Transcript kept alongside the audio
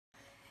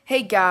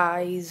Hey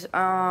guys,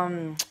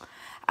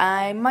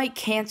 I might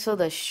cancel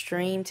the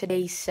stream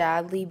today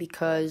sadly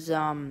because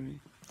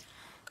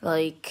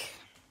like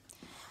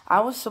I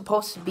was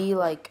supposed to be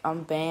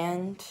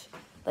unbanned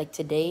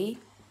today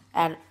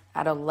at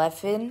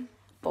 11,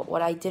 but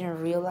what I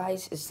didn't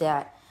realize is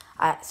that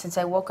since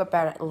I woke up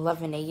at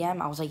 11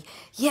 a.m. I was like,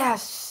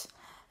 "Yes,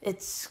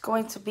 it's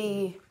going to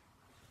be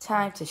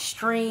time to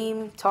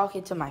stream,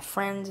 talking to my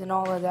friends and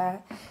all of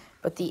that."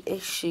 But the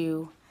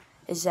issue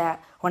is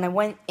that when I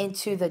went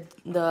into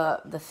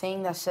the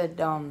thing that said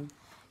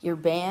you're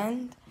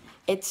banned,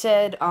 it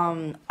said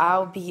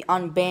I'll be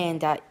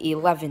unbanned at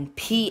 11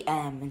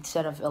 p.m.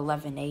 instead of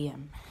 11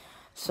 a.m.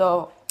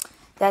 So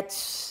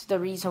that's the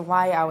reason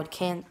why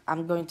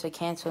I'm going to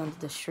cancel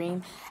the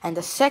stream. And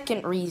the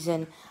second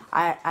reason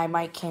I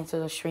might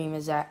cancel the stream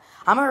is that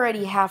I'm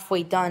already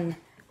halfway done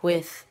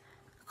with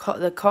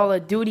the Call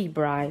of Duty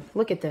bribe.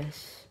 Look at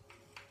this.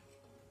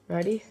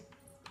 Ready?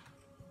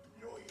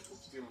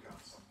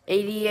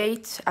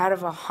 88 out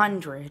of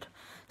 100.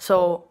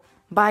 So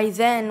by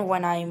then,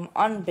 when I'm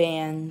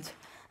unbanned,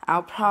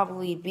 I'll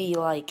probably be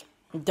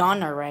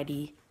done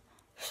already.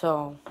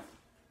 So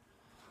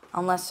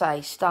unless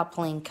I stop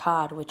playing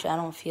COD, which I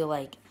don't feel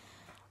like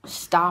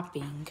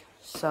stopping.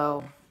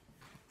 So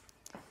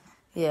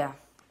yeah.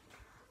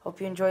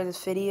 Hope you enjoy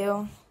this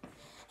video.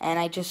 And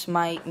I just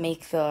might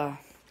make the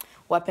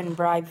weapon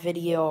bribe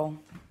video,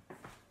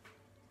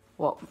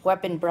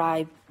 weapon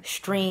bribe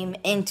stream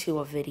into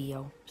a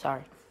video.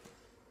 Sorry.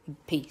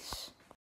 Peace.